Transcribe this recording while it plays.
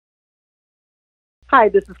Hi,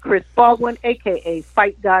 this is Chris Baldwin, aka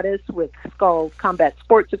Fight Goddess with Skulls Combat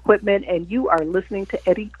Sports Equipment, and you are listening to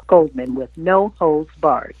Eddie Goldman with No Holds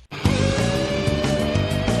Barred.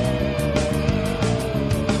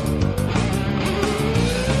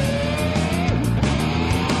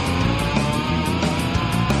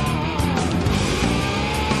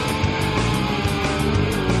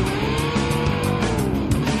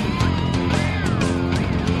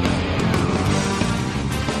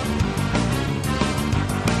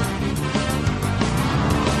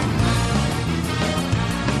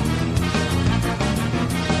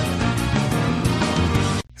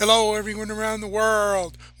 Hello, everyone around the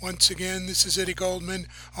world. Once again, this is Eddie Goldman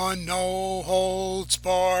on No Holds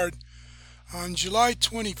Barred. On July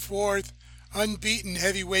 24th, unbeaten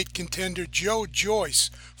heavyweight contender Joe Joyce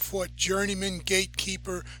fought journeyman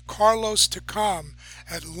gatekeeper Carlos Takam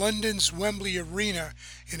at London's Wembley Arena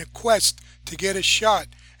in a quest to get a shot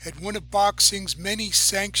at one of boxing's many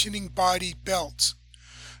sanctioning body belts.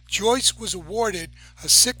 Joyce was awarded a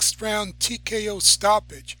sixth-round TKO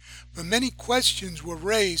stoppage, but many questions were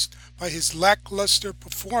raised by his lackluster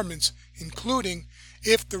performance, including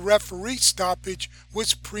if the referee stoppage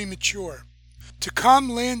was premature. Takam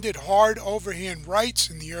landed hard overhand rights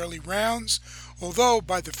in the early rounds, although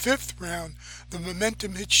by the fifth round the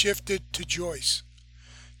momentum had shifted to Joyce.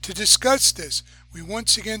 To discuss this, we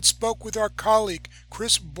once again spoke with our colleague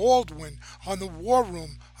Chris Baldwin on the War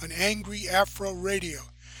Room on Angry Afro Radio.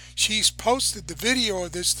 She's posted the video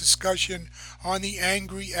of this discussion on the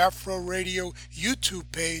Angry Afro Radio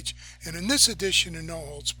YouTube page, and in this edition of No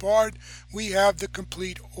Holds Barred, we have the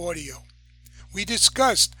complete audio. We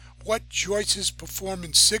discussed what Joyce's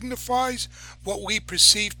performance signifies, what we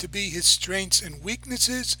perceive to be his strengths and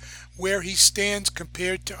weaknesses, where he stands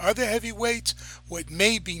compared to other heavyweights, what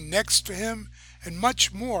may be next for him, and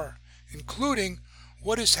much more, including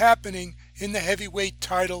what is happening in the heavyweight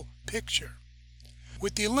title picture.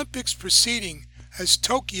 With the Olympics proceeding as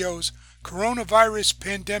Tokyo's coronavirus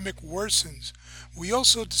pandemic worsens, we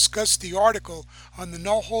also discussed the article on the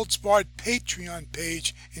No Holds Barred Patreon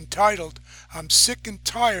page entitled, "I'm Sick and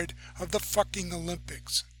Tired of the Fucking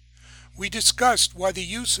Olympics." We discussed why the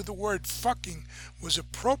use of the word fucking was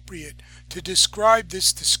appropriate to describe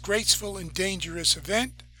this disgraceful and dangerous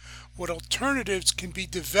event, what alternatives can be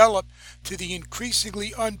developed to the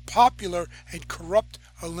increasingly unpopular and corrupt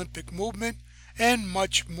Olympic movement, and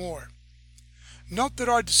much more. Note that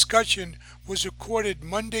our discussion was recorded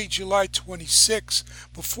Monday, July 26,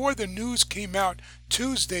 before the news came out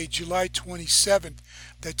Tuesday, July 27th,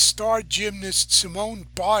 that star gymnast Simone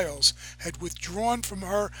Biles had withdrawn from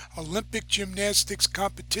her Olympic gymnastics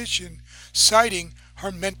competition, citing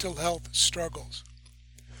her mental health struggles.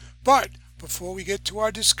 But before we get to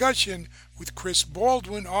our discussion with Chris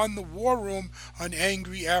Baldwin on the War Room on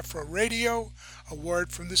Angry Afro Radio, a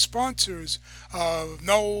word from the sponsors of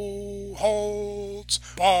No Holds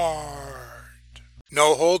Barred.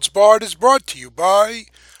 No Holds Barred is brought to you by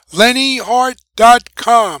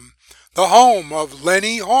LennyHart.com, the home of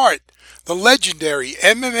Lenny Hart, the legendary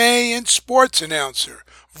MMA and sports announcer,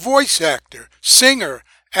 voice actor, singer,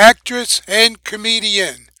 actress, and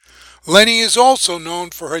comedian. Lenny is also known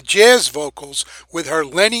for her jazz vocals with her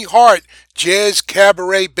Lenny Hart Jazz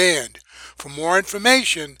Cabaret Band. For more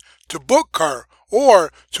information, to book her,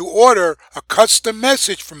 or to order a custom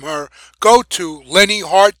message from her, go to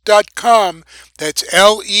LennyHart.com. That's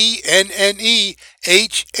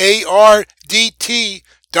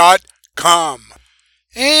LennyHart.com.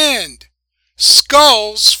 And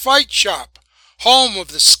Skulls Fight Shop, home of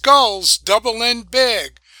the Skulls Double End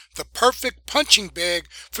Bag, the perfect punching bag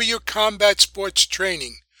for your combat sports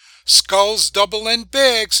training. Skulls Double End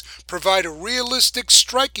Bags provide a realistic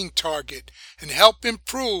striking target and help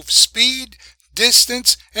improve speed,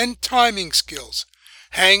 distance, and timing skills.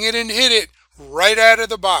 Hang it and hit it right out of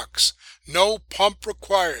the box. No pump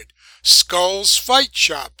required. Skulls Fight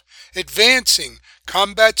Shop, advancing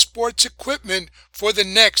combat sports equipment for the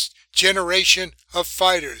next generation of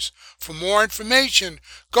fighters. For more information,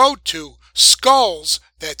 go to Skulls,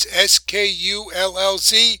 that's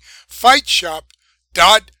SKULLZ,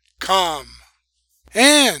 fightshop.com.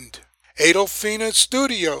 And Adolfina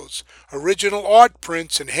Studios, original art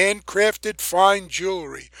prints and handcrafted fine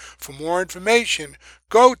jewelry. For more information,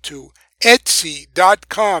 go to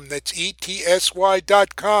Etsy.com, that's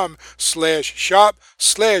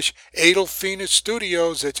ETSY.com/shop/Adolfina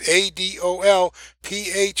Studios, that's ADOLPHINA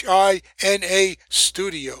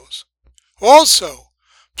Studios. Also,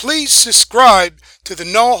 please subscribe to the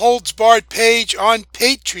No Holds Barred page on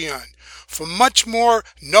Patreon for much more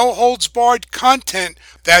No Holds Barred content.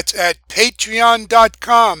 That's at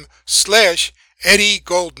patreon.com/Eddie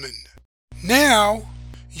Goldman. Now,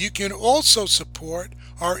 you can also support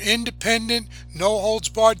our independent, no holds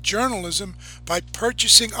barred journalism by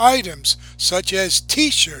purchasing items such as t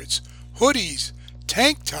shirts, hoodies,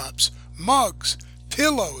 tank tops, mugs,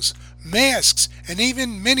 pillows, masks, and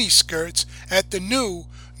even mini skirts at the new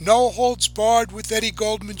No Holds Barred with Eddie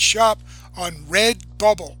Goldman shop on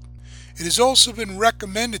Redbubble. It has also been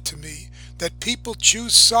recommended to me that people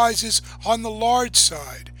choose sizes on the large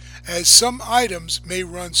side, as some items may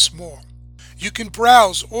run small. You can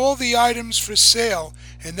browse all the items for sale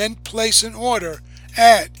and then place an order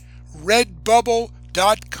at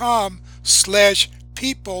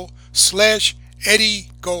redbubble.com/people/Eddie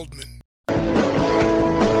Goldman.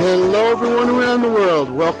 Hello, everyone around the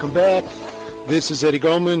world. Welcome back. This is Eddie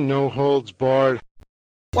Goldman, No Holds Barred.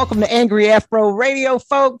 Welcome to Angry Afro Radio,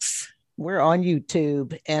 folks. We're on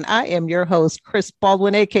YouTube, and I am your host, Chris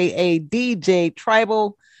Baldwin, aka DJ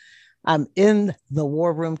Tribal. I'm in the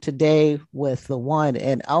war room today with the one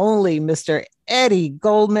and only Mr. Eddie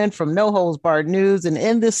Goldman from No Holds Barred News. And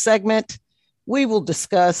in this segment, we will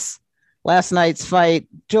discuss last night's fight,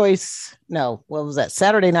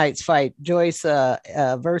 Saturday night's fight, Joyce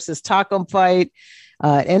versus Takam fight,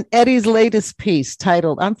 and Eddie's latest piece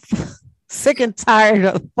titled, I'm sick and tired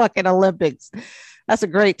of fucking Olympics. That's a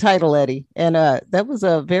great title, Eddie. And that was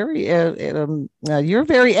a very, you're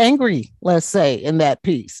very angry, let's say, in that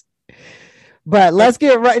piece. But let's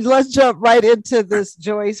jump right into this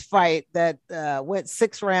Joyce fight that went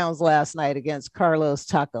 6 rounds last night against Carlos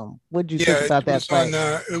Takam. What did you think about that fight?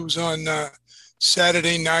 It was on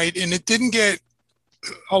Saturday night, and it didn't get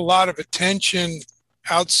a lot of attention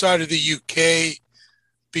outside of the UK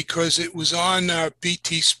because it was on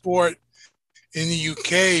BT Sport in the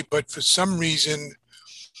UK, but for some reason,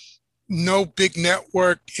 no big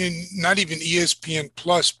network, not even ESPN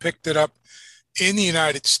Plus, picked it up in the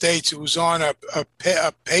United States. It was on a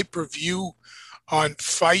pay-per-view on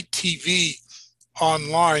Fight TV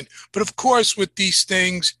online. But of course, with these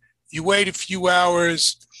things, you wait a few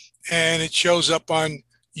hours and it shows up on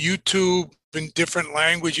YouTube in different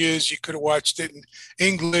languages. You could have watched it in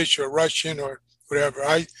English or Russian or whatever.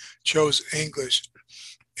 I chose English.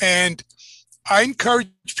 And I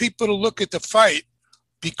encourage people to look at the fight,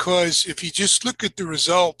 because if you just look at the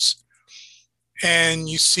results and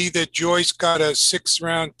you see that Joyce got a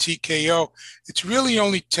 6-round TKO, it's really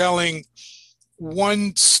only telling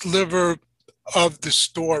one sliver of the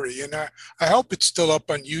story. And I hope it's still up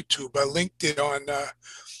on YouTube. I linked it on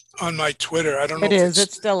my Twitter. I don't know.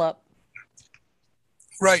 It's still up.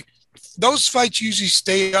 Right. Those fights usually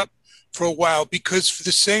stay up for a while because, for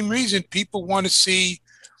the same reason, people want to see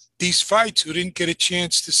these fights who didn't get a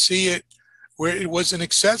chance to see it where it wasn't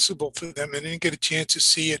accessible for them and didn't get a chance to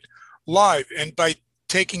see it live. And by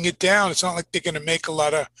taking it down, it's not like they're going to make a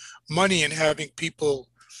lot of money in having people,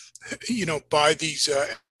 buy these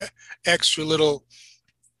extra little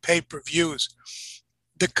pay-per-views.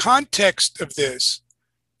 The context of this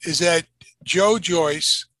is that Joe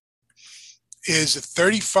Joyce is a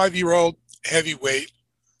 35-year-old heavyweight,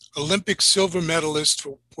 Olympic silver medalist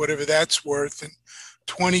for whatever that's worth in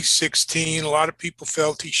 2016. A lot of people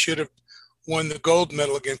felt he should have won the gold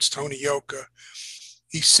medal against Tony Yoka.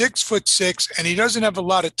 He's 6'6", and he doesn't have a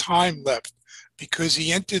lot of time left because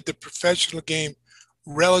he entered the professional game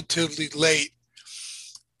relatively late.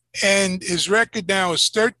 And his record now is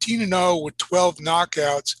 13-0 with 12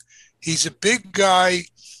 knockouts. He's a big guy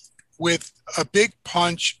with a big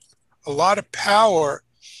punch, a lot of power,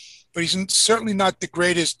 but he's certainly not the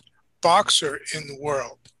greatest boxer in the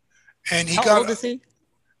world. And How old is he?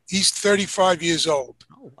 He's 35 years old.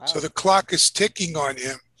 Oh, wow. So the clock is ticking on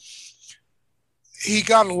him. He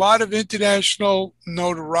got a lot of international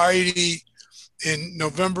notoriety in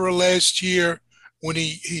November of last year when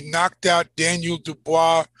he knocked out Daniel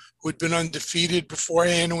Dubois, who had been undefeated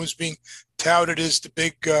beforehand and was being touted as the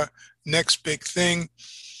big next big thing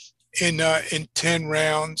in 10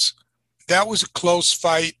 rounds. That was a close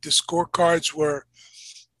fight. The scorecards were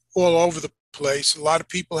all over the place. A lot of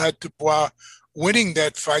people had Dubois winning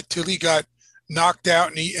that fight till he got knocked out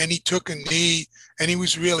and he took a knee and he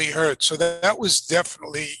was really hurt. So that was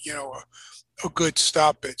definitely, a good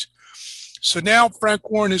stoppage. So now Frank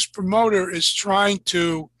Warren, his promoter, is trying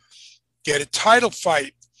to get a title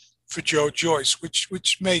fight for Joe Joyce,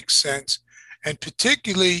 which makes sense. And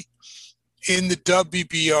particularly in the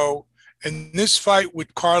WBO, and this fight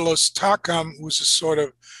with Carlos Takam, who's a sort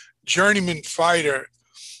of journeyman fighter,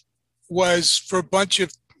 was for a bunch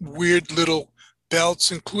of weird little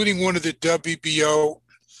belts, including one of the WBO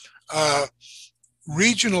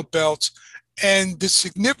regional belts. And the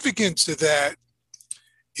significance of that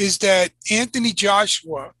is that Anthony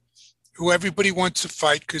Joshua, who everybody wants to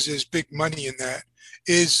fight because there's big money in that,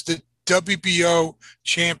 is the WBO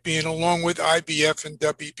champion, along with IBF and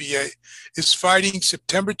WBA, is fighting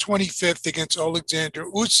September 25th against Alexander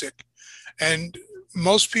Usyk. And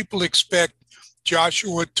most people expect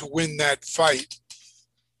Joshua to win that fight.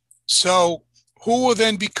 So who will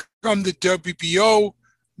then become the WBO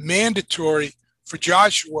mandatory for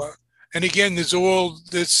Joshua? And again, there's all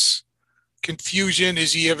this confusion.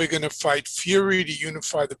 Is he ever going to fight Fury to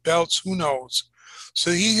unify the belts? Who knows? So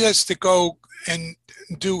he has to go and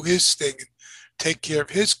do his thing and take care of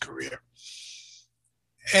his career.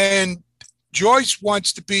 And Joyce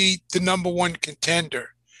wants to be the number one contender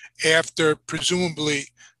after presumably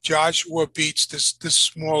Joshua beats this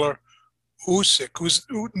smaller Usyk, who's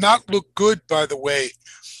not looked good, by the way,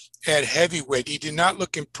 at heavyweight. He did not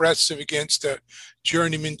look impressive against a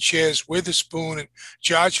journeyman Chaz Witherspoon, and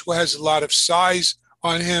Joshua has a lot of size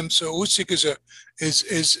on him. So Usyk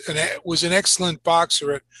was an excellent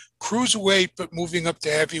boxer at cruiserweight, but moving up to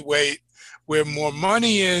heavyweight, where more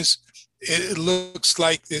money is, it looks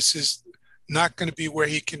like this is not going to be where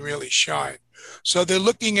he can really shine. So they're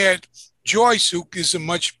looking at Joyce, who is a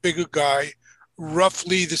much bigger guy,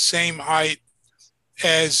 roughly the same height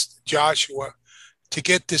as Joshua, to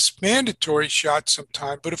get this mandatory shot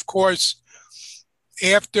sometime. But of course,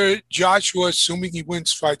 after Joshua, assuming he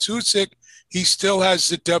wins fights Usyk, he still has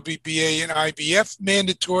the WBA and IBF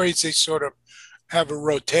mandatories. They sort of have a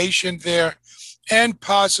rotation there, and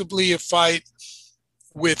possibly a fight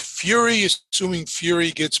with Fury, assuming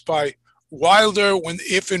Fury gets by Wilder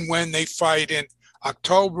if and when they fight in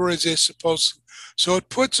October as they're supposed to. So it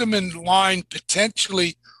puts them in line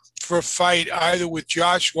potentially for a fight either with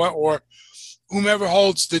Joshua or whomever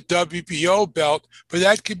holds the WBO belt, but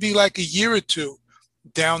that could be like a year or two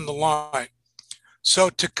down the line. So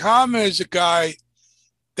Takama is a guy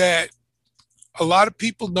that a lot of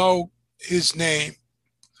people know his name.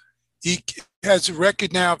 He has a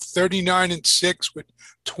record now of 39-6 with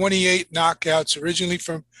 28 knockouts, originally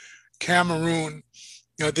from Cameroon.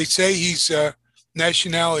 You know, they say his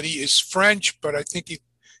nationality is French, but I think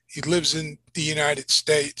he lives in the United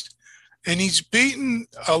States. And he's beaten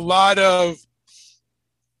a lot of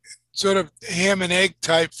sort of ham and egg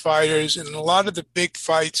type fighters, and a lot of the big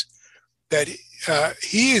fights that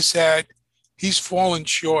he has had, he's fallen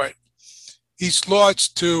short. He's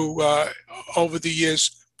lost to, over the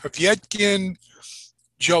years, Povetkin,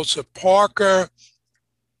 Joseph Parker.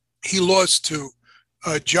 He lost to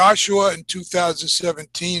Joshua in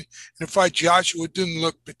 2017. In a fight, Joshua didn't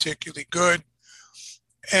look particularly good.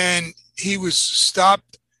 And he was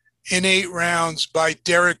stopped in 8 rounds by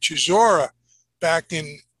Derek Chisora back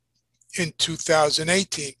in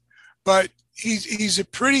 2018. But he's a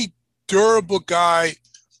pretty durable guy,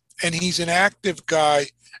 and he's an active guy,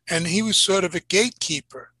 and he was sort of a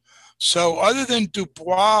gatekeeper. So other than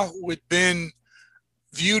Dubois, who had been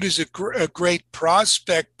viewed as a great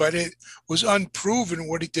prospect, but it was unproven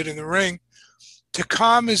what he did in the ring,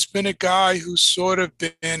 Takam has been a guy who's sort of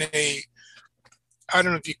been I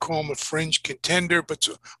don't know if you call him a fringe contender, but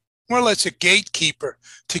more or less a gatekeeper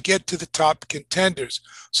to get to the top contenders.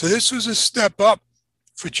 So this was a step up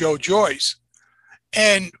for Joe Joyce.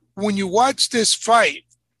 And when you watch this fight,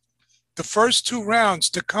 the first 2 rounds,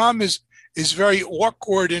 Takam is very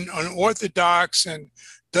awkward and unorthodox and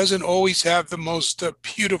doesn't always have the most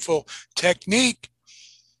beautiful technique.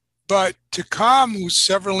 But Takam, who's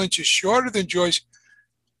several inches shorter than Joyce,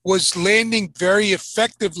 was landing very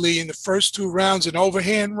effectively in the first 2 rounds an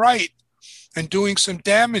overhand right and doing some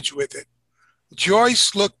damage with it.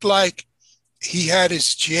 Joyce looked like he had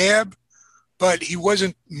his jab, but he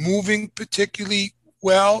wasn't moving particularly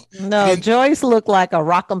well. No, Joyce looked like a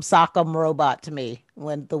rock'em sock'em robot to me,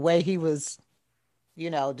 when the way he was,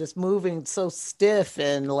 just moving so stiff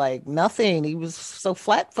and like nothing. He was so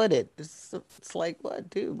flat-footed. It's like, what,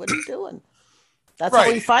 dude? What are you doing? That's right.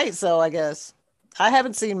 How he fights, so I guess. I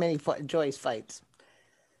haven't seen many Joyce fights.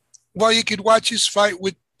 Well, you could watch his fight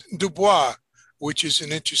with Dubois, which is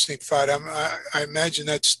an interesting fight. I imagine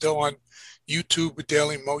that's still on YouTube with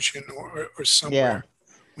Daily Motion or somewhere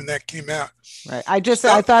when that came out. Right.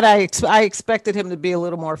 I expected him to be a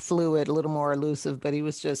little more fluid, a little more elusive, but he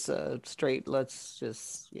was just straight. And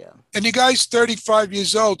the guy's 35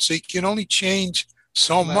 years old, so he can only change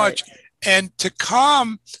so much. And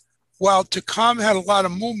Takam, while Takam had a lot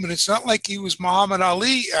of movement, it's not like he was Muhammad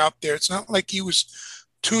Ali out there. It's not like he was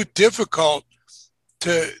too difficult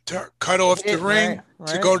to cut off the ring,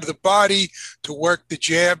 to go to the body, to work the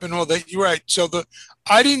jab and all that. You're right. So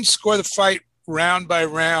I didn't score the fight round by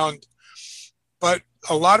round, but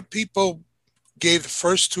a lot of people gave the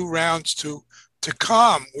first 2 rounds to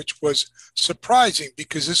Takam, which was surprising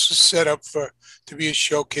because this was set up to be a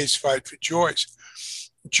showcase fight for Joyce.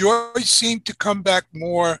 Joyce seemed to come back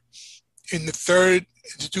more in the third,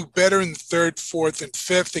 to do better in the third, fourth, and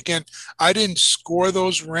fifth. Again, I didn't score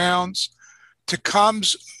those rounds.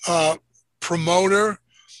 Takam's promoter,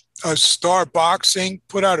 Star Boxing,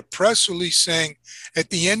 put out a press release saying at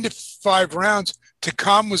the end of 5 rounds,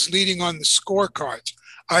 Takam was leading on the scorecards.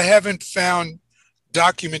 I haven't found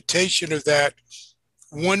documentation of that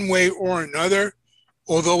one way or another,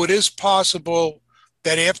 although it is possible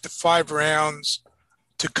that after 5 rounds,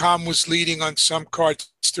 Takam was leading on some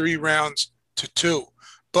cards 3 rounds to 2.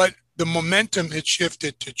 But the momentum had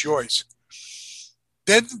shifted to Joyce.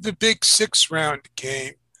 Then the big 6th round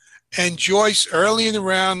came, and Joyce early in the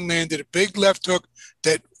round landed a big left hook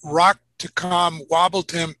that rocked Takam,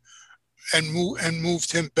 wobbled him, and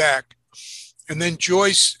moved him back. And then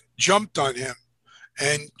Joyce jumped on him.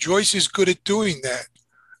 And Joyce is good at doing that.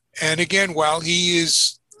 And again, while he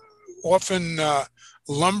is often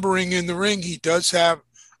lumbering in the ring, he does have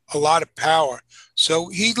a lot of power. So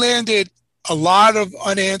he landed a lot of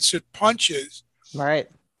unanswered punches Right.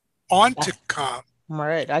 on Takam.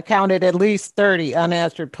 Right. I counted at least 30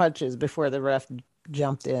 unanswered punches before the ref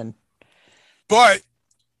jumped in. But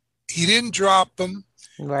he didn't drop them.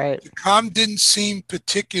 Right. Takam didn't seem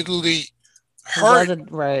particularly hurt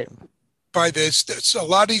Right. by this. A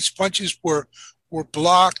lot of these punches were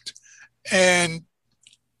blocked, and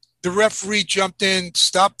the referee jumped in,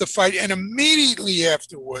 stopped the fight, and immediately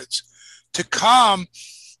afterwards, Takam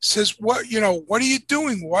says, "What are you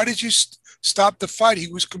doing? Why did you stop the fight?" He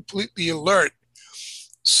was completely alert.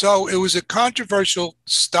 So it was a controversial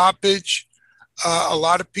stoppage. A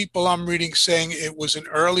lot of people I'm reading saying it was an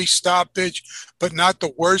early stoppage, but not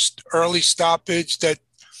the worst early stoppage that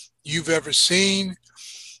you've ever seen.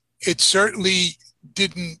 It certainly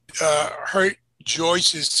didn't hurt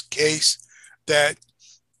Joyce's case that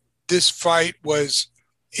this fight was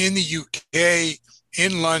in the UK,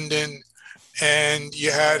 in London, and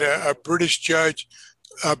you had a British judge,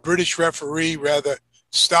 a British referee rather,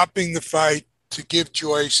 stopping the fight to give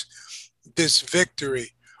Joyce this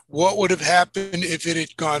victory. What would have happened if it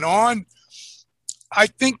had gone on? I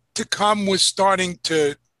think Takam was starting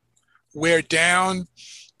to wear down.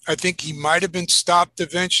 I think he might have been stopped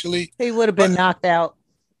eventually. He would have been knocked out.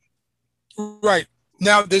 Right.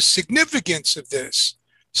 Now, the significance of this,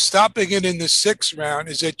 stopping it in the 6th round,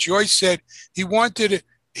 is that Joyce said he wanted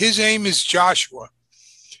his aim is Joshua.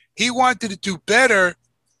 He wanted to do better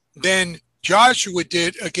than Joshua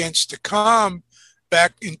did against Takam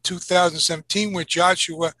back in 2017, where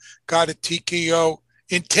Joshua got a TKO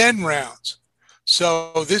in 10 rounds.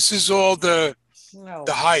 So this is all the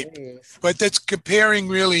hype. Geez. But that's comparing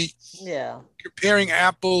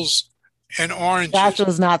apples and oranges.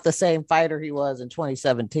 Joshua's not the same fighter he was in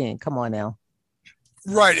 2017. Come on now.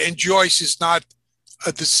 Right. And Joyce is not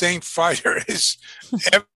the same fighter as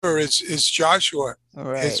ever as Joshua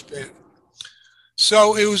has been.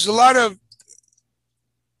 So it was a lot of,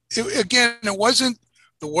 again, it wasn't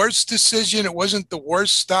the worst decision. It wasn't the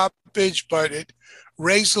worst stoppage, but it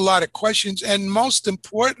raised a lot of questions. And most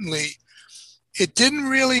importantly, it didn't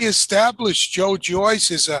really establish Joe Joyce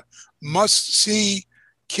as a must-see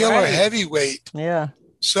killer heavyweight. Yeah.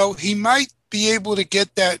 So he might be able to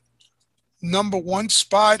get that number 1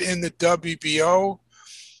 spot in the WBO,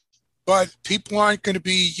 but people aren't going to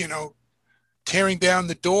be, tearing down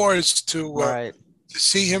the doors to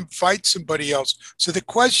see him fight somebody else. So the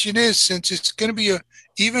question is, since it's going to be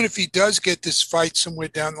even if he does get this fight somewhere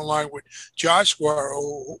down the line with Joshua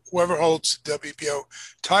or whoever holds the WBO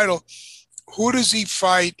title, who does he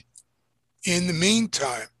fight in the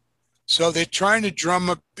meantime? So they're trying to drum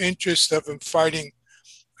up interest of him fighting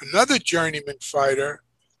another journeyman fighter.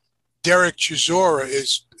 Derek Chisora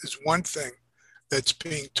is one thing that's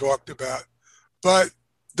being talked about. But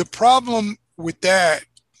the problem with that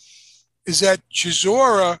is that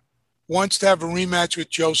Chisora wants to have a rematch with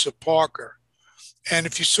Joseph Parker. And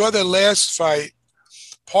if you saw the last fight,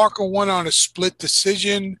 Parker won on a split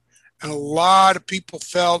decision, and a lot of people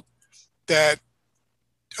felt that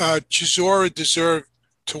Chisora deserved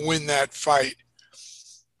to win that fight.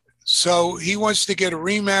 So he wants to get a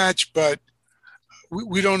rematch, but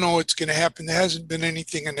we don't know what's going to happen. There hasn't been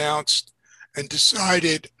anything announced and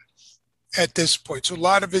decided at this point. So a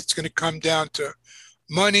lot of it's going to come down to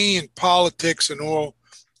money and politics and all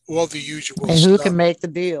the usual and stuff. who can make the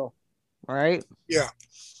deal, right? Yeah.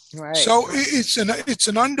 Right. So it's an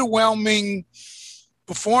underwhelming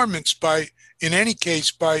performance in any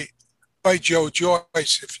case by Joe Joyce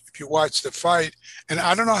if you watch the fight. And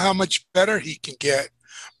I don't know how much better he can get,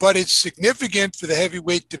 but it's significant for the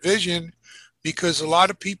heavyweight division because a lot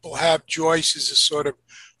of people have Joyce as a sort of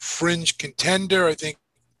fringe contender. I think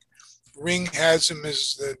Ring has him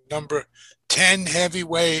as the number 10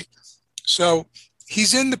 heavyweight. So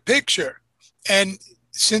he's in the picture. And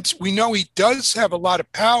since we know he does have a lot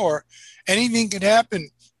of power, anything can happen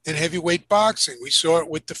in heavyweight boxing. We saw it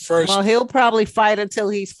with the first. Well, he'll probably fight until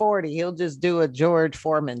he's 40. He'll just do a George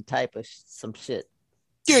Foreman type of some shit.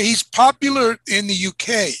 Yeah, he's popular in the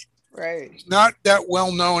UK. Right. He's not that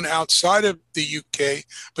well known outside of the UK,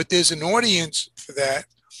 but there's an audience for that.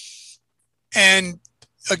 And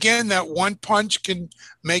again, that one punch can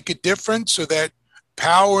make a difference, so that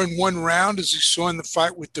power in one round, as you saw in the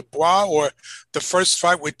fight with Dubois, or the first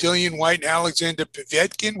fight with Dillian White and Alexander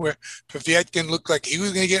Povetkin, where Povetkin looked like he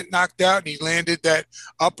was going to get knocked out and he landed that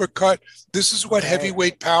uppercut. This is what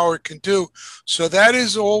heavyweight power can do. So that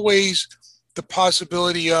is always the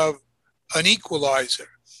possibility of an equalizer.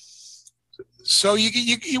 So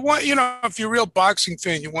you want, if you're a real boxing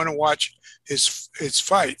fan, you want to watch his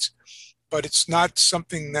fights, but it's not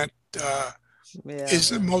something that is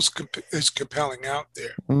the most is compelling out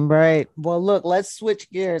there. Right. Well, look, let's switch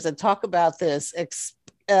gears and talk about this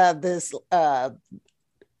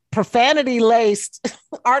profanity-laced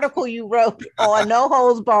article you wrote on No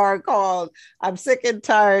Holds Barred called "I'm Sick and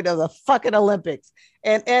Tired of the Fucking Olympics."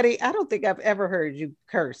 And Eddie, I don't think I've ever heard you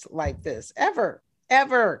curse like this ever.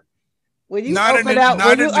 When you open up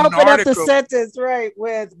the sentence right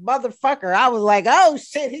with "motherfucker," I was like, "Oh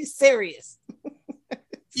shit, he's serious."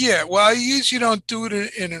 Yeah, well, I usually don't do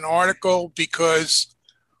it in an article because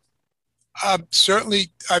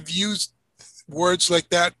certainly I've used words like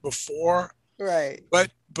that before. Right. But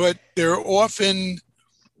there are often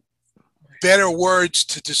better words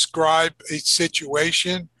to describe a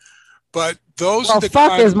situation. But those are the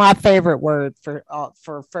fuck is my favorite word for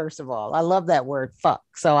first of all. I love that word, fuck.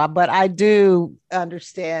 But I do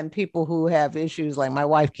understand people who have issues. Like my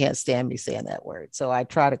wife can't stand me saying that word, so I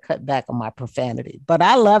try to cut back on my profanity. But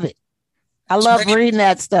I love it. I love reading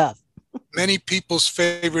that stuff. Many people's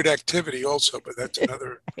favorite activity, also, but that's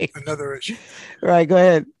another issue. Right. Go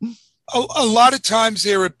ahead. A lot of times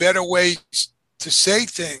there are better ways to say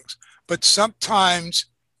things, but sometimes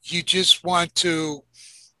you just want to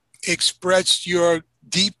express your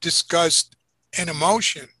deep disgust and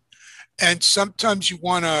emotion. And sometimes you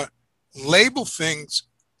want to label things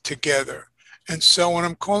together. And so when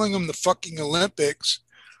I'm calling them the fucking Olympics,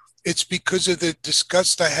 it's because of the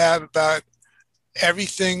disgust I have about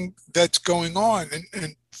everything that's going on.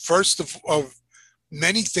 And first of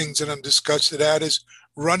many things that I'm disgusted at is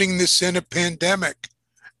running this in a pandemic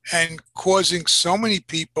and causing so many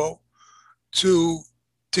people to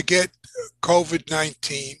get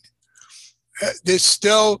COVID-19. There's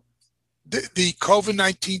still the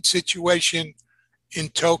COVID-19 situation in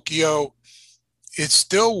Tokyo. It's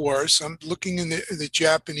still worse. I'm looking in the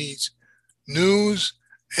Japanese news,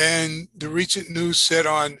 and the recent news said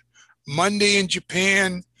on Monday in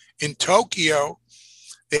Japan, in Tokyo,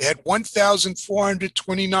 they had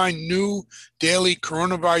 1,429 new daily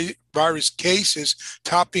coronavirus cases,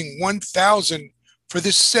 topping 1,000 for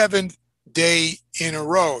the seventh day in a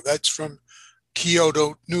row. That's from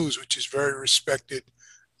Kyodo News, which is a very respected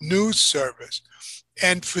news service.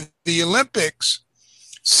 And for the Olympics,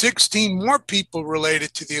 16 more people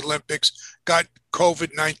related to the Olympics got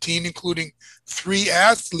COVID-19, including 3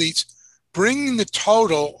 athletes, bringing the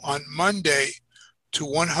total on Monday to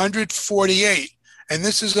 148. And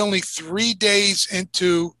this is only 3 days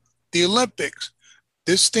into the Olympics.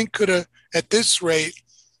 This thing could have, at this rate,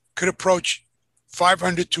 could approach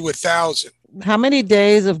 500 to 1,000. How many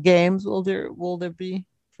days of games will there be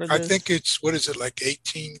for this? I think it's, what is it, like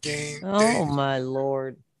 18 games? Oh, my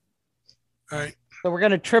Lord. All right. So we're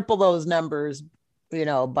going to triple those numbers,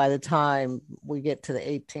 by the time we get to the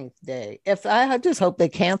 18th day. I just hope they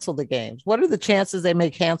cancel the games. What are the chances they may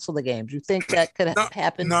cancel the games? You think that could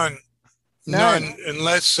happen? None.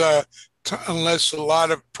 Unless a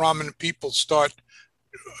lot of prominent people start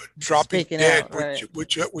dropping dead, out, right.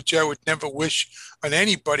 which I would never wish on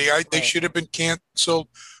anybody. They should have been canceled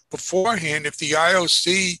beforehand. If the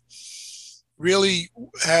IOC really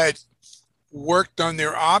had worked on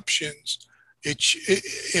their options,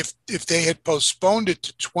 if they had postponed it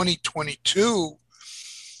to 2022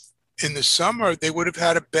 in the summer, they would have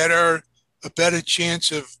had a better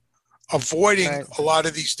chance of avoiding a lot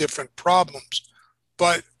of these different problems.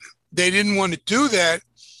 But they didn't want to do that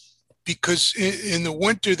because in the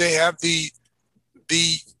winter they have the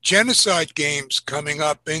genocide games coming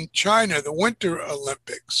up in China, the Winter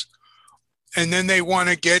Olympics. And then they want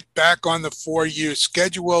to get back on the 4-year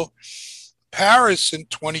schedule, Paris in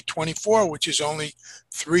 2024, which is only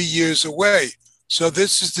 3 years away. So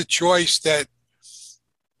this is the choice that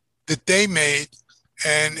they made,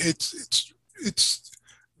 and it's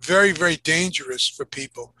very, very dangerous for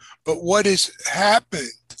people. But what has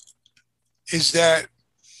happened is that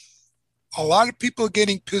a lot of people are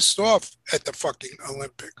getting pissed off at the fucking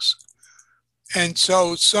Olympics. And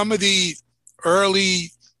so some of the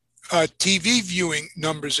early TV viewing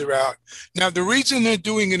numbers are out. Now, the reason they're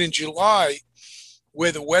doing it in July,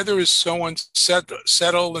 where the weather is so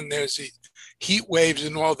unsettled and there's the heat waves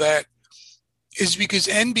and all that, is because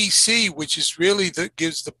NBC, which is really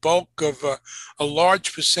gives the bulk of a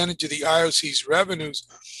large percentage of the IOC's revenues,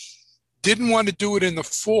 didn't want to do it in the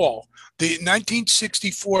fall. The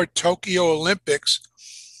 1964 Tokyo Olympics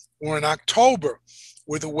were in October,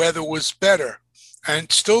 where the weather was better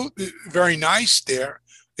and still very nice there.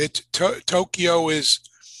 Tokyo is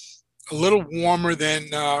a little warmer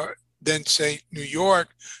than say New York,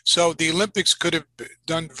 so the Olympics could have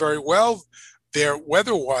done very well there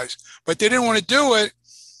weather-wise, but they didn't want to do it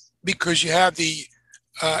because you have the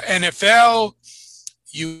NFL,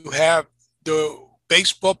 you have the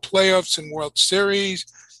baseball playoffs and World Series,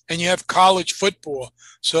 and you have college football.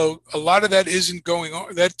 So a lot of that isn't going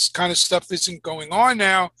on. That kind of stuff isn't going on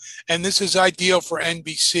now, and this is ideal for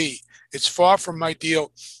NBC. It's far from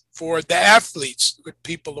ideal for the athletes that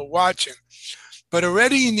people are watching. But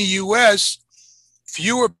already in the U.S.,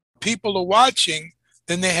 fewer people are watching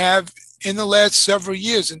than they have in the last several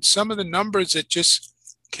years. And some of the numbers that just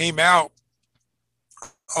came out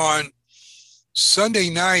on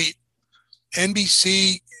Sunday night,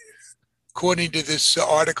 NBC, according to this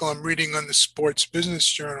article I'm reading on the Sports Business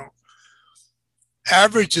Journal,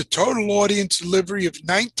 averaged a total audience delivery of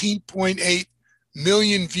 19.8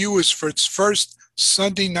 million viewers for its first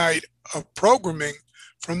Sunday night of programming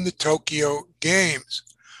from the Tokyo Games.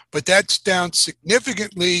 But that's down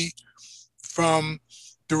significantly from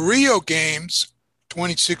the Rio Games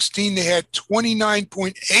 2016. They had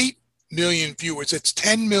 29.8 million viewers. That's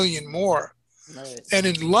 10 million more. Right. And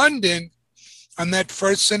in London, on that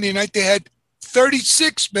first Sunday night, they had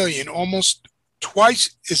 36 million, almost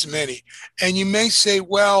twice as many. And you may say,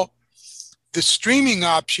 well, the streaming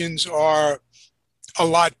options are a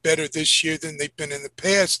lot better this year than they've been in the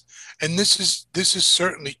past. And this is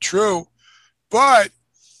certainly true. But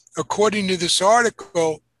according to this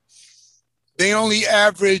article, they only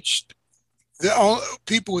averaged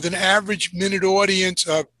people with an average minute audience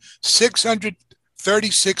of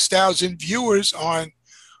 636,000 viewers on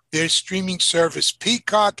their streaming service,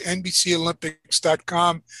 Peacock,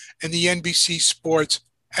 NBCOlympics.com, and the NBC Sports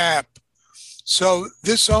app. So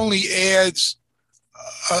this only adds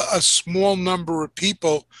a small number of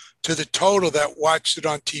people to the total that watched it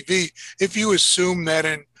on TV. If you assume that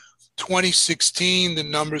in 2016, the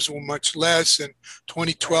numbers were much less, and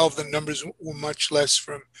 2012, the numbers were much less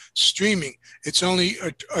from streaming, it's only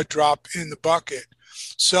a drop in the bucket.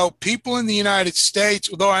 So people in the United States,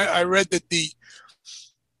 although I read that the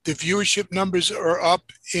viewership numbers are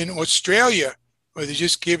up in Australia, where they're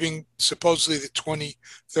just giving supposedly the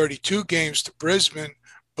 2032 games to Brisbane,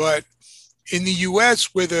 but in the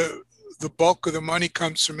US, where the bulk of the money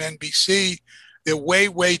comes from NBC, they're way,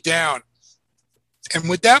 way down. And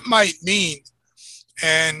what that might mean,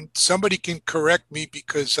 and somebody can correct me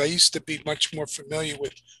because I used to be much more familiar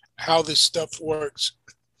with how this stuff works.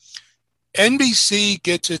 NBC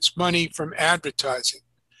gets its money from advertising.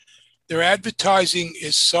 Their advertising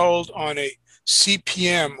is sold on a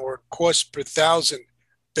CPM, or cost per thousand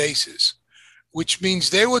basis, which means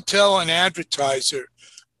they will tell an advertiser,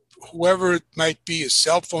 whoever it might be, a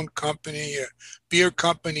cell phone company, a beer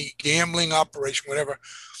company, gambling operation, whatever,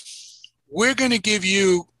 we're going to give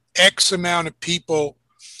you X amount of people,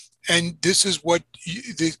 and this is what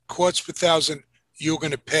the cost per thousand you're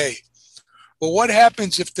going to pay. Well, what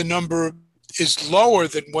happens if the number is lower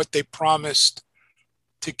than what they promised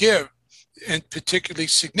to give, and particularly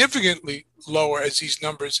significantly lower, as these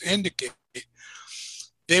numbers indicate?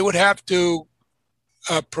 They would have to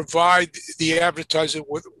provide the advertiser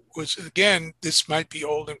with, which again, this might be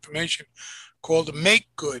old information, called a make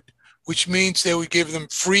good, which means they would give them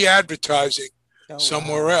free advertising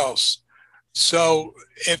somewhere else. So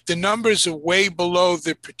if the numbers are way below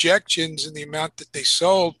the projections and the amount that they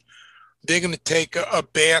sold, they're going to take a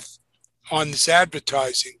bath on this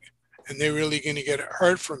advertising, and they're really going to get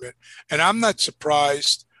hurt from it. And I'm not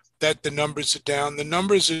surprised that the numbers are down. The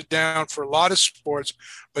numbers are down for a lot of sports,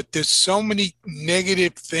 but there's so many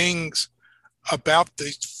negative things about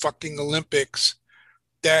the fucking Olympics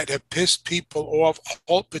that have pissed people off,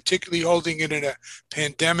 particularly holding it in a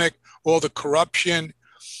pandemic, all the corruption.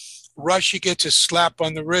 Russia gets a slap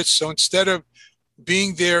on the wrist. So instead of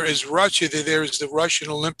being there as Russia, they're there as the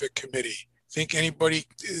Russian Olympic Committee. think anybody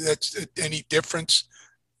that's any difference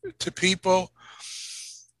to people.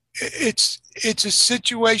 It's a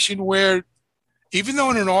situation where, even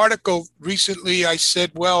though in an article recently I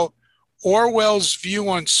said, well, Orwell's view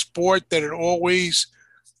on sport that it always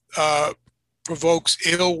provokes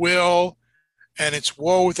ill will and it's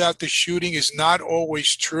war without the shooting is not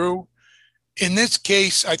always true. In this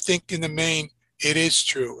case, I think in the main, it is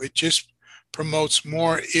true. It just promotes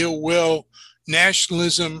more ill will,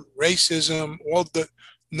 nationalism, racism, all the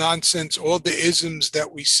nonsense, all the isms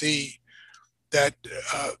that we see that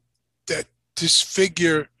that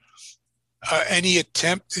disfigure any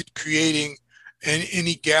attempt at creating an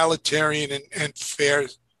egalitarian and fair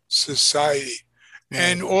society.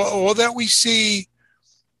 And all that we see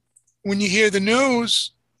when you hear the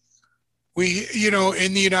news,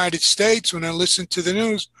 in the United States, when I listen to the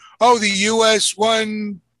news, oh, the U.S.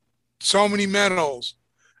 won so many medals.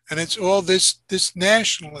 And it's all this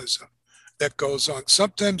nationalism that goes on.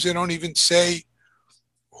 Sometimes they don't even say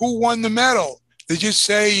who won the medal. They just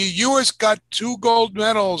say U.S. got 2 gold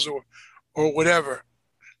medals or whatever.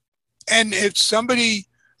 And if somebody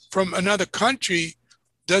from another country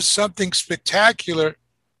does something spectacular,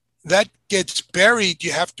 that gets buried.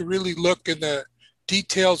 You have to really look in the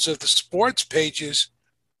details of the sports pages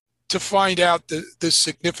to find out the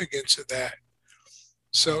significance of that.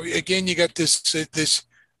 So again, you got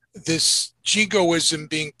this jingoism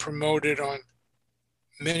being promoted on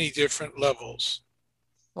many different levels.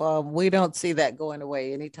 Well, we don't see that going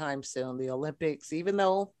away anytime soon. The Olympics, even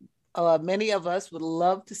though many of us would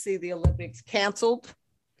love to see the Olympics canceled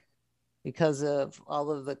because of all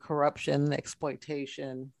of the corruption,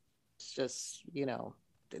 exploitation. It's just,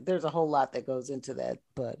 there's a whole lot that goes into that,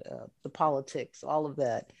 but the politics, all of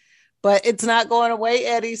that. But it's not going away,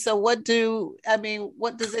 Eddie. So what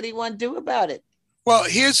does anyone do about it? Well,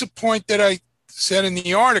 here's a point that I said in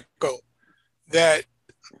the article, that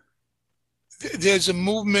there's a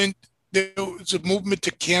movement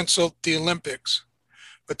to cancel the Olympics.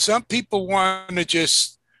 But some people want to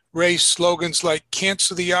just raise slogans like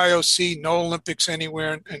cancel the IOC, no Olympics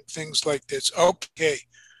anywhere, and things like this. Okay,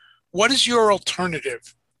 what is your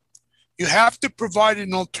alternative? You have to provide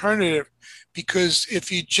an alternative, because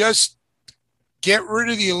if you just get rid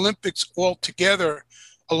of the Olympics altogether,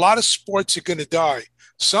 a lot of sports are going to die.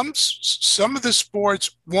 Some of the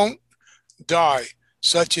sports won't die,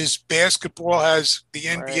 such as basketball has the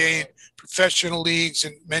NBA and professional leagues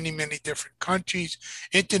in many, many different countries.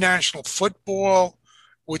 International football,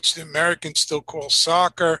 which the Americans still call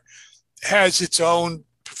soccer, has its own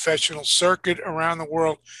professional circuit around the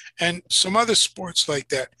world, and some other sports like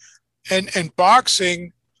that. And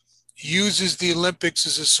boxing uses the Olympics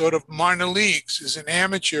as a sort of minor leagues, as an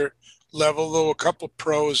amateur level, though a couple of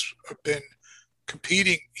pros have been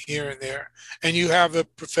competing here and there, and you have a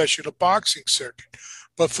professional boxing circuit.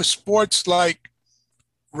 But for sports like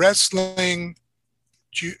wrestling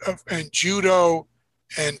and judo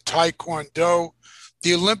and taekwondo,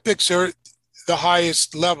 the Olympics are the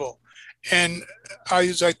highest level. And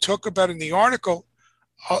as I talk about in the article,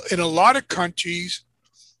 in a lot of countries,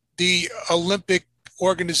 the Olympic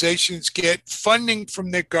organizations get funding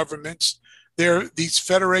from their governments. These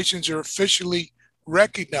federations are officially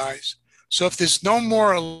recognized. So if there's no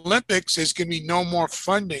more Olympics, there's going to be no more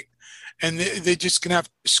funding. And they're just going to have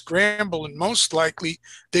to scramble, and most likely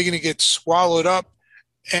they're going to get swallowed up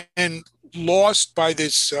and lost by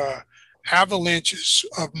this avalanches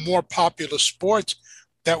of more popular sports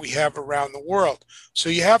that we have around the world. So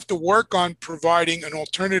you have to work on providing an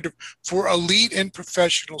alternative for elite and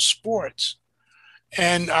professional sports.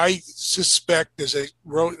 And I suspect, as I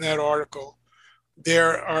wrote in that article,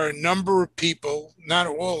 there are a number of people, not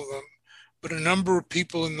all of them, but a number of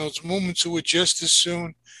people in those movements who would just as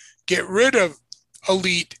soon get rid of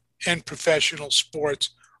elite and professional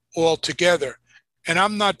sports altogether. And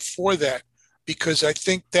I'm not for that, because I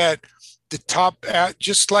think that the top,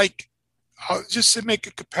 just to make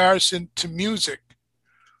a comparison to music,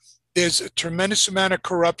 there's a tremendous amount of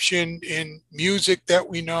corruption in music that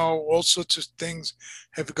we know. All sorts of things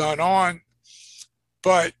have gone on.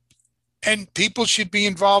 And people should be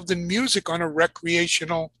involved in music on a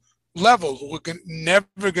recreational level. We're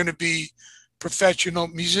never going to be professional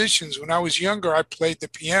musicians. When I was younger, I played the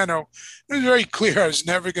piano. It was very clear I was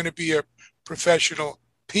never going to be a professional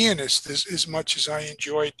pianist as much as I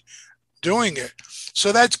enjoyed doing it.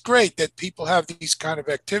 So that's great that people have these kind of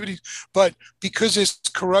activities, but because there's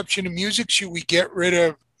corruption in music, should we get rid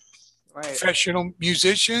of professional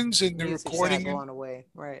musicians and the recording? Going away.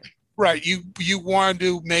 Right. You want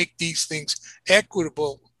to make these things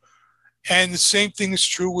equitable. And the same thing is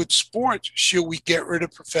true with sports. Should we get rid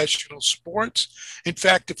of professional sports? In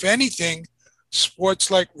fact, if anything, sports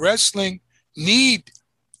like wrestling need,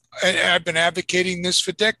 and I've been advocating this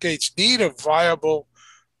for decades, need a viable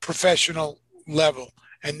professional level.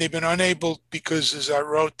 And they've been unable because, as I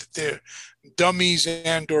wrote, that they're dummies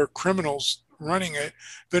and or criminals running it,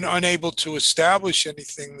 been unable to establish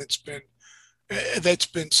anything that's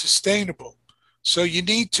been sustainable. So you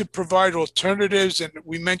need to provide alternatives, and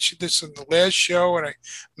we mentioned this in the last show, and I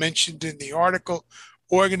mentioned in the article,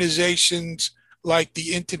 organizations like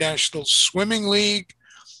the International Swimming League,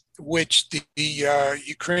 which the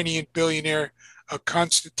Ukrainian billionaire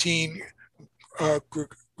Konstantin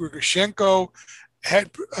Grigorchenko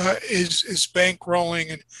is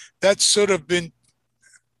bankrolling, and that's sort of been,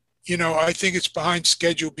 I think it's behind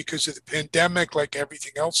schedule because of the pandemic, like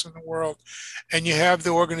everything else in the world. And you have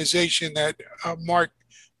the organization that Mark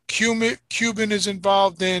Cuban is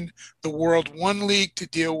involved in, the World One League, to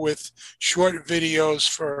deal with short videos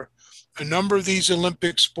for a number of these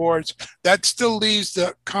Olympic sports. That still leaves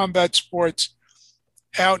the combat sports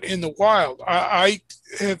out in the wild. I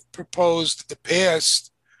have proposed in the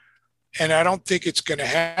past, and I don't think it's going to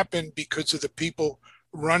happen because of the people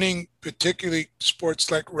running, particularly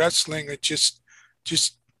sports like wrestling, are just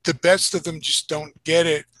the best of them just don't get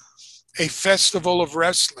it. A festival of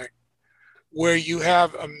wrestling where you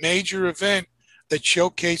have a major event that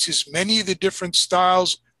showcases many of the different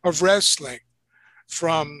styles of wrestling,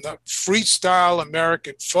 from the freestyle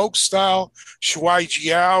American folk style, Shuai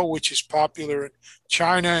Jiao, which is popular in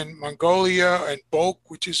China and Mongolia, and Bok,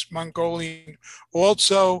 which is Mongolian,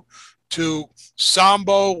 also to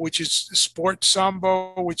Sambo, which is sport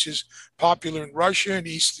Sambo, which is popular in Russia and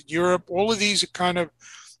Eastern Europe. All of these are kind of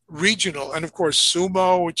regional. And of course,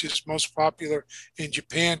 Sumo, which is most popular in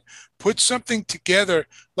Japan. Put something together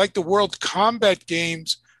like the World Combat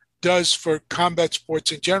Games does for combat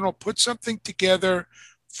sports in general. Put something together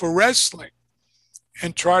for wrestling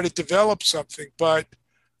and try to develop something. But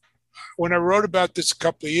when I wrote about this a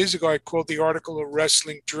couple of years ago, I called the article a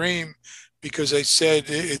wrestling dream, because I said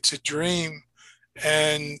it's a dream,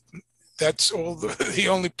 and that's all the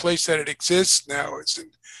only place that it exists now is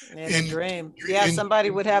in a dream. Yeah, somebody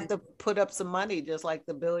would have to put up some money, just like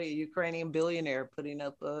the Ukrainian billionaire putting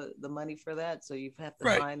up the money for that. So you have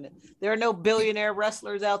to find it. There are no billionaire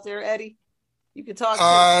wrestlers out there, Eddie. You can talk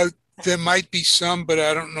to. There might be some, but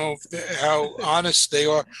I don't know how honest they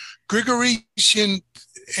are. Grigoryan,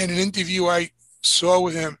 in an interview I saw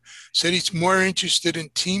with him, said he's more interested in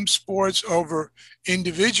team sports over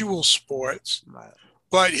individual sports. Right.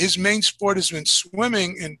 But his main sport has been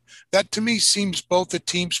swimming, and that to me seems both a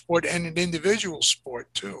team sport and an individual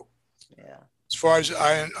sport too. Yeah. As far as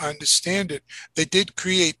I understand it, they did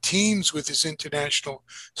create teams with this International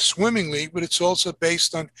Swimming League, but it's also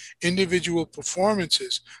based on individual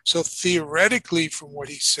performances. So theoretically, from what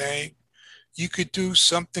he's saying, you could do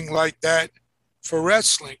something like that for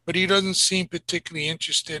wrestling, but he doesn't seem particularly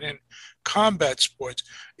interested in combat sports.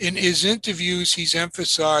 In his interviews, he's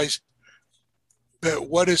emphasized that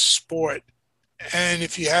what is sport? And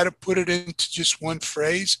if you had to put it into just one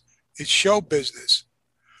phrase, it's show business.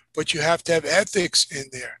 But you have to have ethics in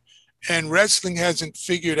there. And wrestling hasn't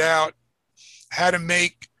figured out how to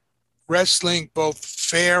make wrestling both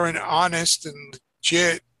fair and honest and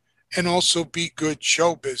legit, and also be good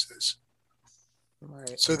show business.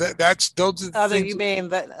 Right. So that's those are the other things. You mean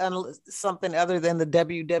that something other than the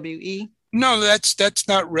WWE? No, that's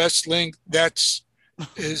not wrestling. That's,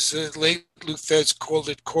 as late Luthez called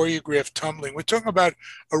it, choreographed tumbling. We're talking about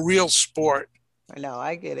a real sport. I know,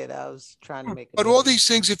 I get it. I was trying to make it. But all these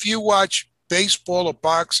things, if you watch baseball or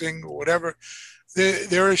boxing or whatever,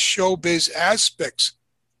 there are showbiz aspects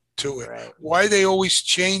to it. Right. Why are they always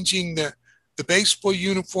changing the baseball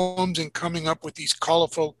uniforms and coming up with these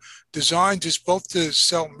colorful designs? Is both to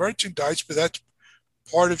sell merchandise, but that's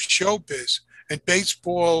part of showbiz. And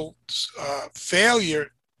baseball's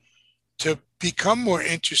failure to become more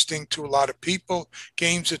interesting to a lot of people,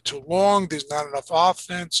 games are too long, there's not enough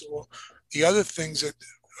offense, or the other things that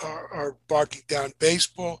are bogging down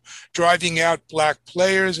baseball, driving out black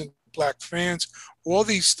players and black fans, all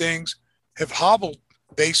these things have hobbled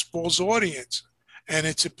baseball's audience and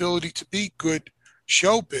its ability to be good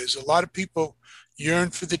showbiz. A lot of people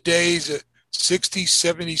yearn for the days of 60s,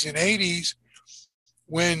 70s, and 80s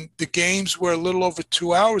when the games were a little over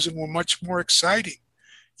 2 hours and were much more exciting.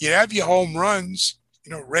 You'd have your home runs,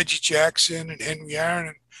 Reggie Jackson and Henry Aaron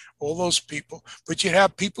and all those people, but you'd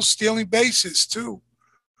have people stealing bases too.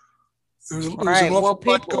 Right. Well,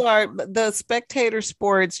 people are the spectator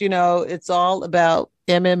sports, it's all about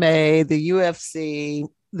MMA, the UFC,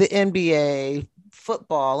 the NBA,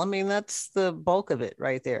 football. I mean, that's the bulk of it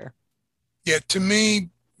right there. Yeah, to me,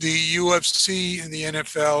 the UFC and the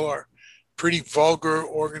NFL are pretty vulgar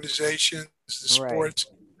organizations. The sports,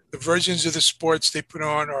 the versions of the sports they put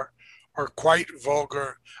on are quite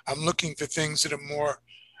vulgar. I'm looking for things that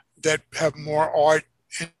have more art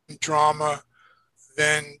and drama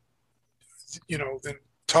than than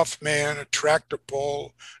Tough Man or Tractor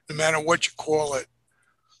Pull, no matter what you call it.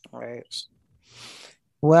 Right.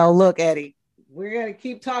 Well, look, Eddie, we're going to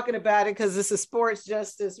keep talking about it because this is Sports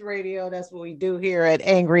Justice Radio. That's what we do here at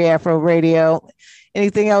Angry Afro Radio.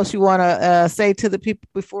 Anything else you want to say to the people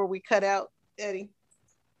before we cut out, Eddie?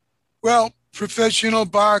 Well, professional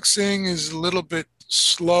boxing is a little bit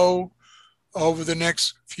slow over the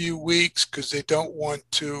next few weeks because they don't want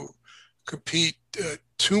to compete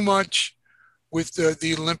too much with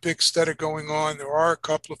the Olympics that are going on. There are a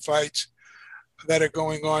couple of fights that are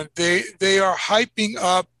going on. They are hyping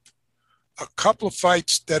up a couple of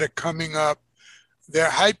fights that are coming up. They're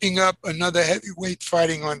hyping up another heavyweight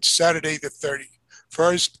fighting on Saturday the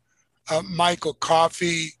 31st. Michael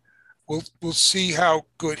Coffey. We'll see how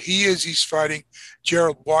good he is. He's fighting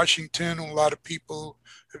Gerald Washington, who a lot of people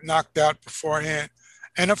have knocked out beforehand.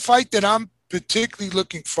 And a fight that I'm particularly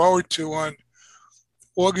looking forward to on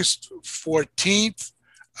August 14th,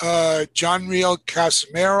 John Riel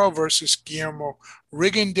Casimero versus Guillermo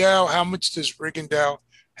Rigondeaux. How much does Rigondeaux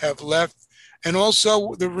have left? And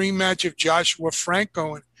also the rematch of Joshua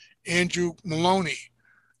Franco and Andrew Maloney.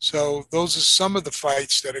 So those are some of the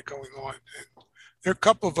fights that are going on. And there are a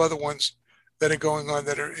couple of other ones that are going on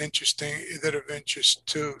that are interesting, that are of interest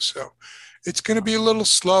too. So it's going to be a little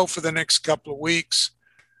slow for the next couple of weeks.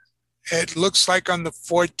 It looks like on the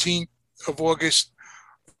 14th of August,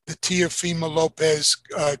 the Teofimo Lopez,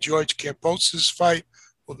 George Kambosos fight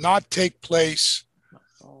will not take place.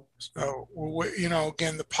 So,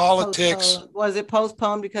 again, the politics. Was it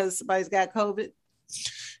postponed because somebody's got COVID?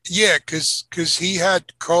 Yeah, because he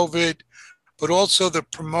had COVID, but also the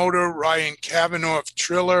promoter, Ryan Kavanaugh of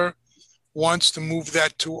Triller, wants to move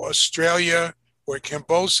that to Australia, where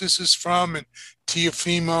Kambosos is from, and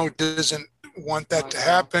Teofimo doesn't want that to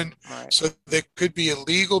happen. Right. So there could be a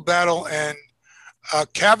legal battle, and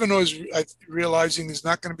Kavanaugh is realizing there's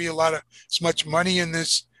not going to be as much money in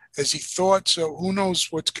this as he thought. So who knows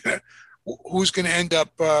who's going to end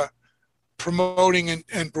up promoting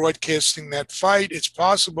and broadcasting that fight. It's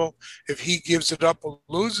possible if he gives it up or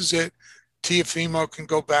loses it, Teofimo can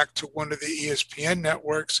go back to one of the ESPN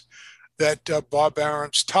networks that Bob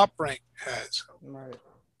Arum's Top Rank has. Right.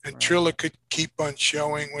 And Triller could keep on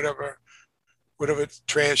showing whatever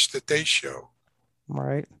trash that they show.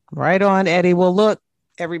 Right. Right on, Eddie. Well, look,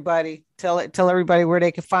 everybody, tell everybody where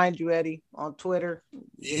they can find you, Eddie, on Twitter.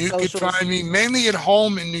 You can find me mainly at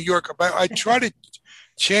home in New York. I try to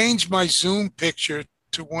change my Zoom picture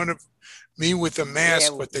to one of me with a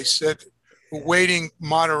mask, but they said awaiting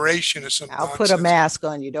moderation or something. I'll put a mask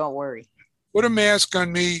on you. Don't worry. Put a mask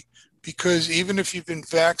on me, because even if you've been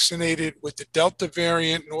vaccinated with the Delta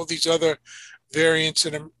variant and all these other variants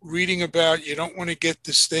that I'm reading about, you don't want to get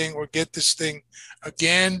this thing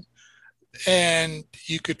again. And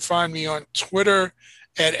you could find me on Twitter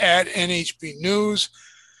at NHB News,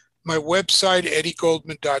 my website,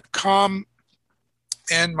 eddiegoldman.com,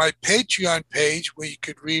 and my Patreon page, where you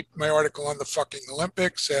could read my article on the fucking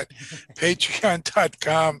Olympics at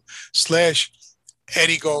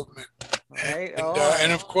patreon.com/Eddie Goldman. Right.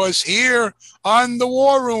 And of course, here on the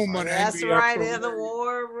War Room. That's right, in the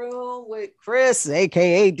War Room with Chris,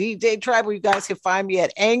 aka DJ Tribal. You guys can find me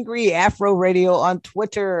at Angry Afro Radio on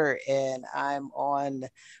Twitter, and I'm on.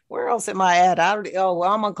 Where else am I at? I'm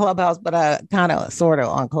on Clubhouse, but kind of sort of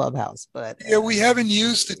on Clubhouse. But yeah, we haven't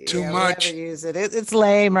used it too much. We haven't used it. It's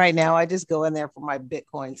lame right now. I just go in there for my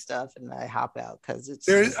Bitcoin stuff and I hop out because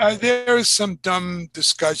there is some dumb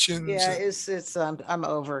discussions. Yeah, it's I'm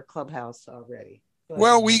over Clubhouse already. But,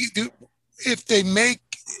 well, we do if they make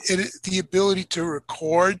it the ability to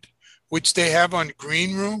record, which they have on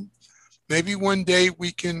Green Room. Maybe one day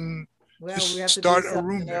we can. Well, we have to start a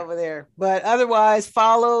room over there. But otherwise,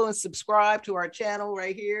 follow and subscribe to our channel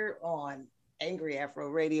right here on Angry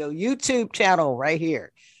Afro Radio YouTube channel right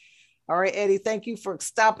here. All right, Eddie, thank you for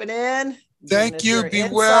stopping in. Thank you. Be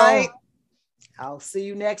well. I'll see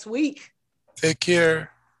you next week. Take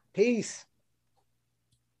care. Peace.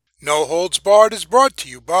 No Holds Barred is brought to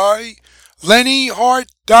you by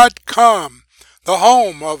LennyHart.com, the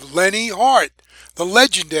home of Lenny Hart, the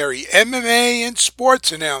legendary MMA and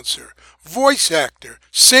sports announcer, voice actor,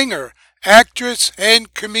 singer, actress,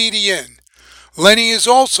 and comedian. Lenny is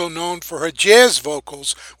also known for her jazz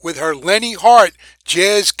vocals with her Lenny Hart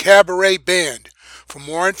Jazz Cabaret Band. For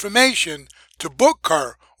more information, to book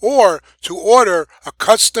her or to order a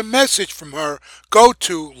custom message from her, go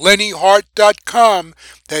to lennyhart.com.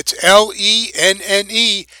 That's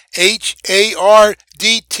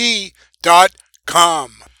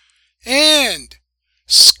LENNEHARDT.com. And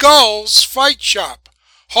Skulls Fight Shop,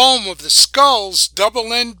 home of the Skulls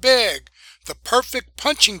Double End Bag, the perfect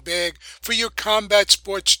punching bag for your combat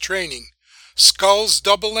sports training. Skulls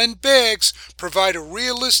Double End Bags provide a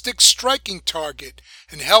realistic striking target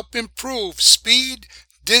and help improve speed,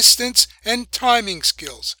 distance, and timing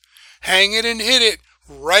skills. Hang it and hit it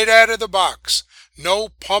right out of the box. No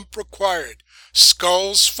pump required.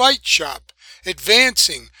 Skulls Fight Shop,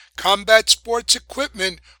 advancing combat sports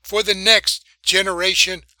equipment for the next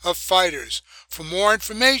generation of fighters. For more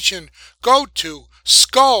information, go to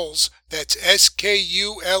Skulls, that's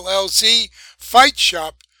SKULLZ,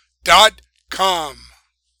 fightshop.com.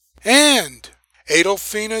 And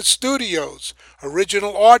Adolphina Studios,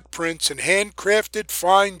 original art prints and handcrafted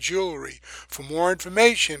fine jewelry. For more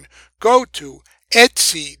information, go to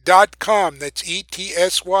Etsy.com, that's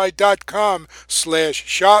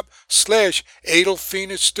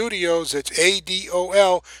ETSY.com/shop/Adolphina Studios, that's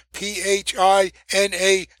ADOLPHINA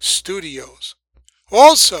Studios.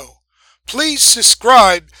 Also, please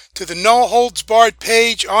subscribe to the No Holds Barred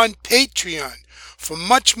page on Patreon for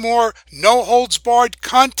much more No Holds Barred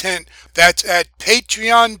content. That's at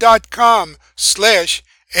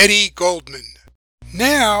patreon.com/Eddie Goldman.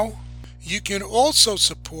 Now, you can also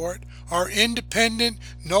support our independent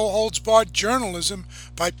No Holds Barred journalism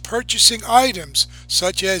by purchasing items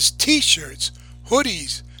such as t-shirts,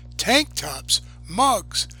 hoodies, tank tops,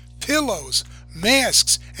 mugs, pillows,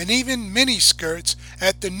 masks, and even mini skirts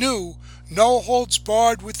at the new No Holds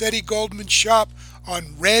Barred with Eddie Goldman shop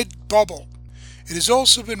on Redbubble. It has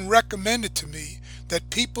also been recommended to me that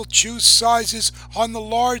people choose sizes on the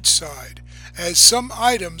large side, as some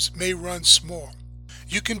items may run small.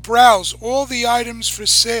 You can browse all the items for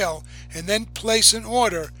sale and then place an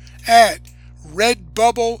order at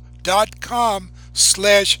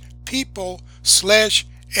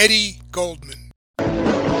redbubble.com/people/Eddie Goldman.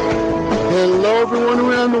 Hello, everyone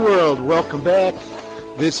around the world. Welcome back.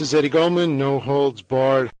 This is Eddie Goldman, No Holds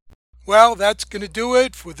Barred. Well, that's going to do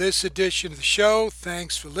it for this edition of the show.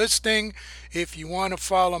 Thanks for listening. If you want to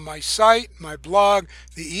follow my site, my blog,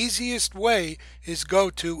 the easiest way is go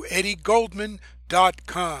to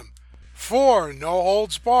eddiegoldman.com. For No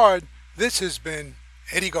Holds Barred, this has been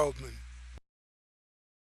Eddie Goldman.